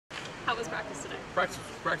How was practice today?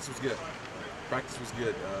 Practice was good. Practice was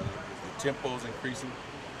good. The tempo's increasing,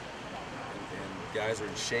 and guys are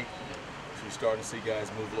in shape. So you're starting to see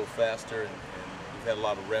guys move a little faster, and we've had a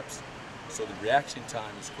lot of reps. So the reaction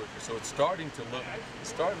time is quicker. So it's starting to look,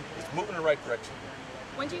 it's moving in the right direction.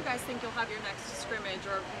 When do you guys think you'll have your next scrimmage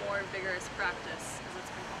or more vigorous practice, as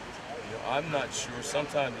it's been called? You know, I'm not sure.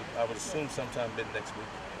 Sometime, I would assume sometime mid next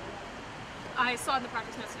week. I saw in the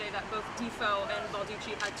practice notes today that both Defoe and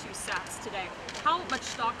Balducci had 2 sacks today. How much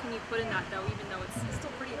stock can you put in that, though, even though it's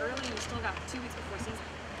still pretty early and you still got 2 weeks before season?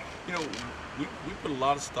 You know, we put a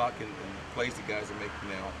lot of stock in the plays the guys are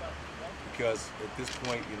making now, because at this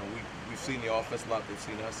point, you know, we've seen the offense a lot, they've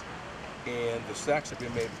seen us, and the sacks have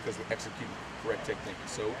been made because we're executing correct technique.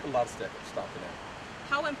 So we put a lot of stock in that.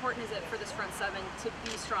 How important is it for this front seven to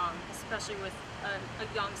be strong, especially with a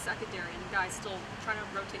young secondary and guys still trying to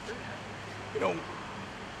rotate through there? You know,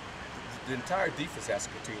 the entire defense has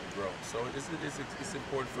to continue to grow. So it's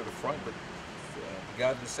important for the front, but the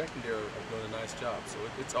guys in the secondary are doing a nice job. So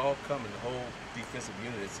it's all coming. The whole defensive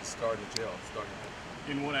unit is starting to gel.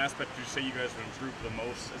 In what aspect would you say you guys have improved the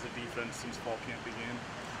most as a defense since fall camp began?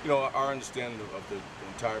 You know, our understanding of the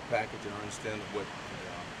entire package and our understanding of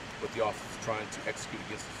what the offense is trying to execute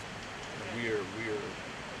against us. We are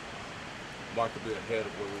markedly ahead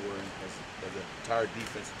of where we were as an entire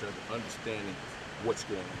defense in terms of understanding what's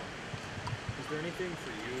going on. Is there anything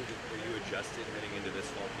for you that you adjusted heading into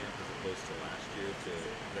this fall camp as opposed to last year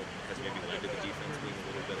that has maybe led to the defense being a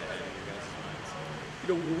little bit ahead in your guys' minds? You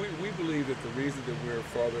know, we believe that the reason that we're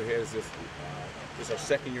farther ahead is this our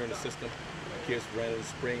second year in the system. The kids ran in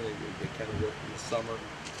the spring, they kind of worked in the summer,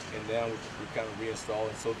 and now we're kind of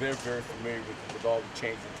reinstalling. So they're very familiar with all the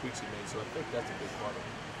changes and tweaks we made. So I think that's a big part of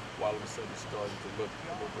it. While all of a sudden it's starting to look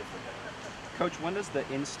a little different. Coach, when does the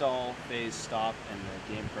install phase stop and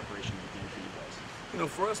the game preparation begin for you guys? You know,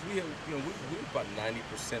 for us, we're about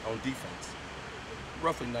 90% on defense,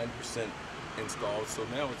 roughly 90% installed. So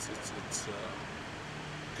now it's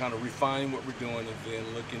kind of refining what we're doing and then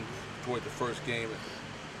looking toward the first game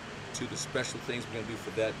to the special things we're going to do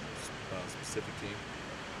for that specific team.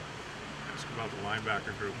 Ask about the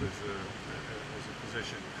linebacker group as a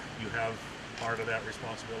position. You have part of that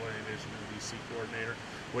responsibility in addition to the DC coordinator.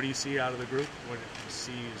 What do you see out of the group? What do you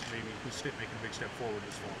see is maybe who's making a big step forward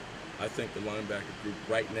this fall? I think the linebacker group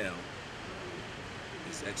right now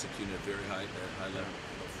is executing at very high level.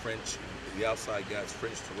 You know, French, the outside guys,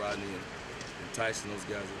 French to Rodney and Tyson, those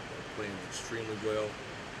guys are playing extremely well.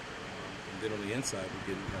 And then on the inside,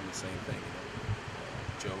 we're getting kind of the same thing.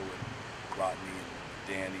 You know, Joe and Rodney and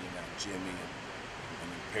Danny and now Jimmy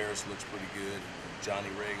and Paris looks pretty good. And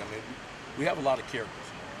Johnny Rigg. I mean, we have a lot of characters.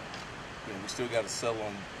 You know, we still got to settle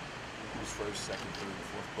on who's first, second, third, and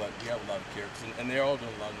fourth, but we have a lot of characters, and they're all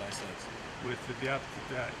doing a lot of nice things. With the depth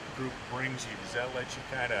that group brings you, does that let you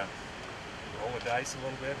kind of roll the dice a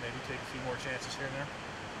little bit, maybe take a few more chances here and there?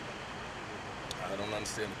 I don't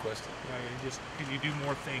understand the question. Can you do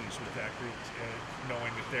more things with that group,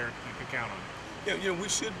 knowing that you can count on it? Yeah, you know, we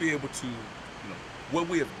should be able to, you know, what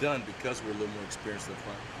we have done because we're a little more experienced up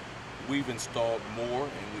front. We've installed more,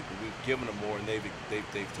 and we've given them more, and they've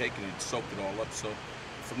taken it, soaked it all up. So,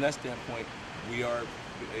 from that standpoint, we are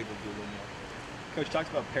able to do a little more. Coach talked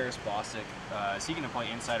about Paris Bostic. Is he going to play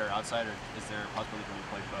inside or outside, or is there a possibility for him to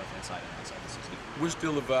play both inside and outside the system? We're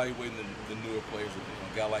still evaluating the newer players. You know,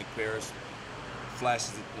 a guy like Paris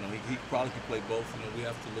flashes it. You know, he probably could play both. You know, we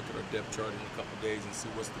have to look at our depth chart in a couple of days and see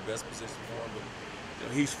what's the best position for him. But you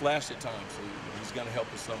know, he's flashed at times, so he's going to help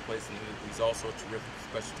us someplace, and he's also a terrific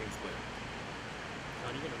special teams player. How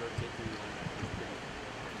are you going to rotate through the linebackers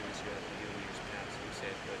in years past, you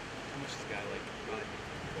said, but how much does a guy like Rodney,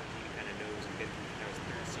 he kind of knows and been through his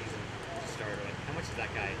third season as a starter, like how much does that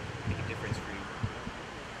guy make a difference for you?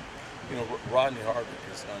 You know, Rodney Harvick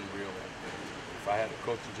is unreal. If I had a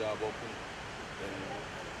coaching job open, then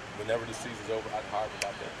whenever the season's over, I'd hire him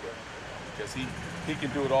out that quick, because he can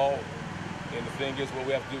do it all. And the thing is, what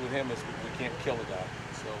we have to do with him is we can't kill a guy.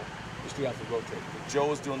 So we still have to rotate. But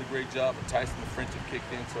Joe is doing a great job, and Tyson and French have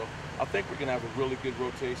kicked in. So I think we're going to have a really good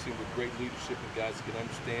rotation with great leadership and guys that can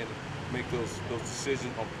understand and make those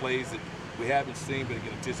decisions on plays that we haven't seen, but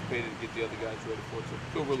can anticipate it and get the other guys ready for it. So I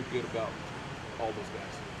feel really good about all those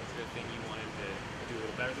guys. Is there a thing you wanted to do a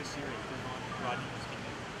little better this year and improve on Rodney?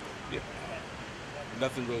 Yeah.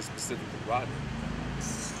 Nothing really specific to Rodney.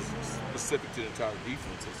 Specific to the entire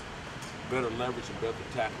defense is better leverage and better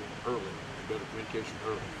tackling early, and better communication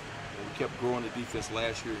early. And we kept growing the defense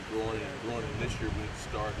last year and growing, and this year we need to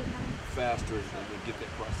start faster and get that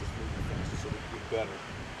process moving faster so we can get better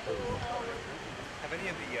early. Have any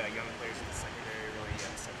of the young players in the secondary really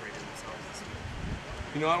separated themselves this week?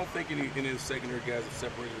 You know, I don't think any of the secondary guys have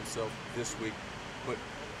separated themselves this week, but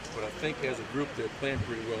I think as a group they're playing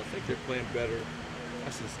pretty well. I think they're playing better. I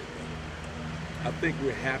shouldn't say better. I think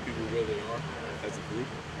we're happy with where they are as a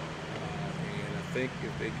group, and I think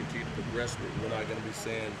if they continue to progress, we're not going to be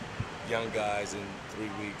saying young guys in 3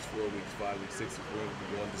 weeks, 4 weeks, 5 weeks, 6 weeks. We're going to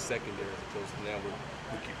be going to secondary as opposed to now we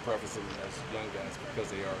keep prefacing them as young guys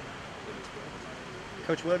because they are inexperienced.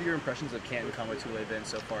 Coach, what are your impressions of Canton Kamatule been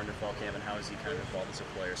so far into fall camp, and how has he kind of evolved as a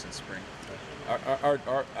player since spring?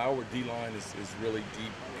 Our D-line is really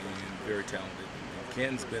deep and very talented. And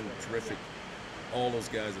Canton's been terrific. All those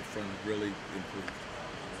guys up front have really improved.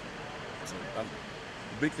 So the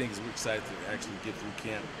big thing is we're excited to actually get through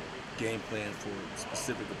camp, game plan for a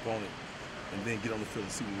specific opponent, and then get on the field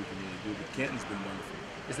and see what we can really do. But Canton's been wonderful.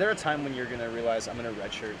 Is there a time when you're going to realize I'm going to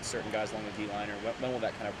redshirt certain guys along the D-line, or when will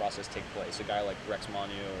that kind of process take place? A guy like Rex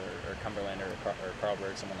Manu or Cumberland or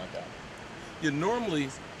Carlberg, someone like that? Yeah, normally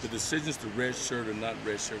the decisions to redshirt or not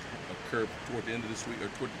redshirt occur toward the end of this week or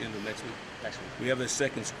toward the end of next week. We have that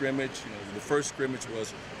second scrimmage. You know, the first scrimmage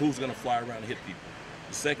was who's going to fly around and hit people.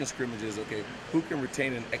 The second scrimmage is, okay, who can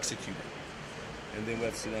retain and execute it? And then we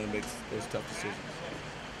have to sit down and make those tough decisions.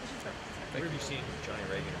 Where have you seen Johnny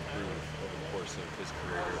Reagan improve over the course of his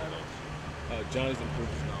career here the most? Johnny's improved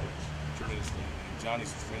his knowledge tremendously. And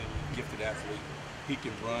Johnny's a gifted athlete. He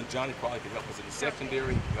can run. Johnny probably can help us in the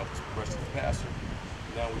secondary. He can help us progress as a passer.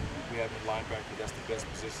 Now we have a linebacker. That's the best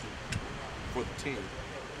position for the team.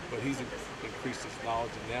 But he's increased his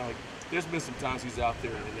knowledge, and now there's been some times he's out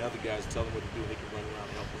there and the other guys tell him what to do, and he can run around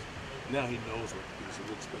and help us. Now he knows what to do, so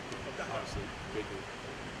we expect him to honestly bigger,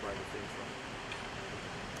 brighter things from him.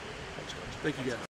 Thanks, Coach. Thank you, guys.